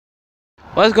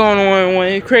What's going on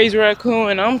with Crazy Raccoon?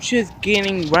 And I'm just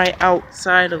getting right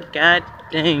outside of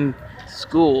goddamn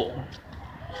school.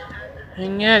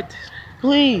 And yet,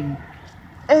 please,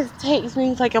 it takes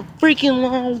me like a freaking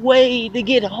long way to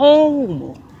get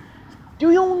home.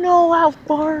 Do you know how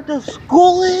far the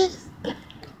school is?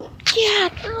 Yeah,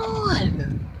 come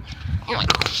on.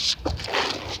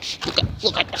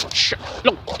 Look at that shit.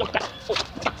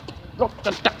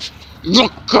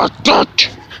 Look at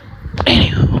that.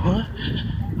 Anyhow,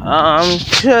 I'm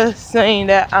just saying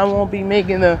that I won't be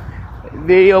making a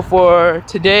video for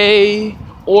today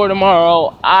or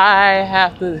tomorrow. I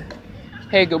have to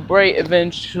take a break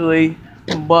eventually,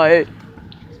 but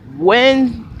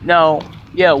Wednesday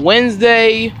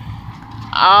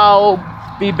I'll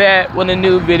be back with a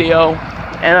new video.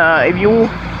 And if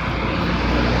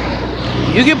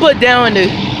you can put down in the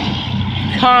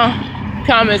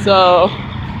comments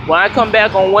when I come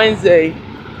back on Wednesday,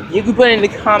 you can put in the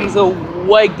comments of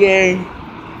what game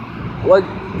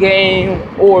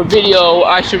or video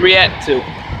I should react to.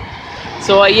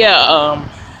 So if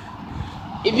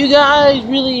you guys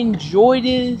really enjoyed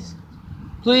this,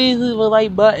 please leave a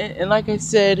like button, and like I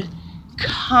said,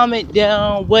 comment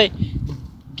down what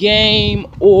game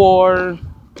or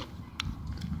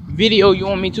video you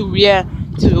want me to react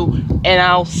to, and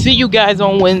I'll see you guys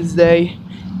on Wednesday.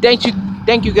 Thank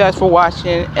you guys for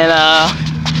watching, and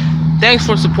thanks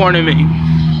for supporting me.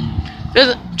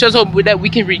 Just hope that we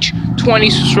can reach 20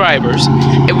 subscribers.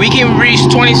 If we can reach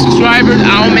 20 subscribers,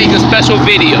 I'll make a special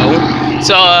video.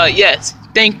 So yes,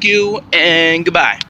 thank you and goodbye.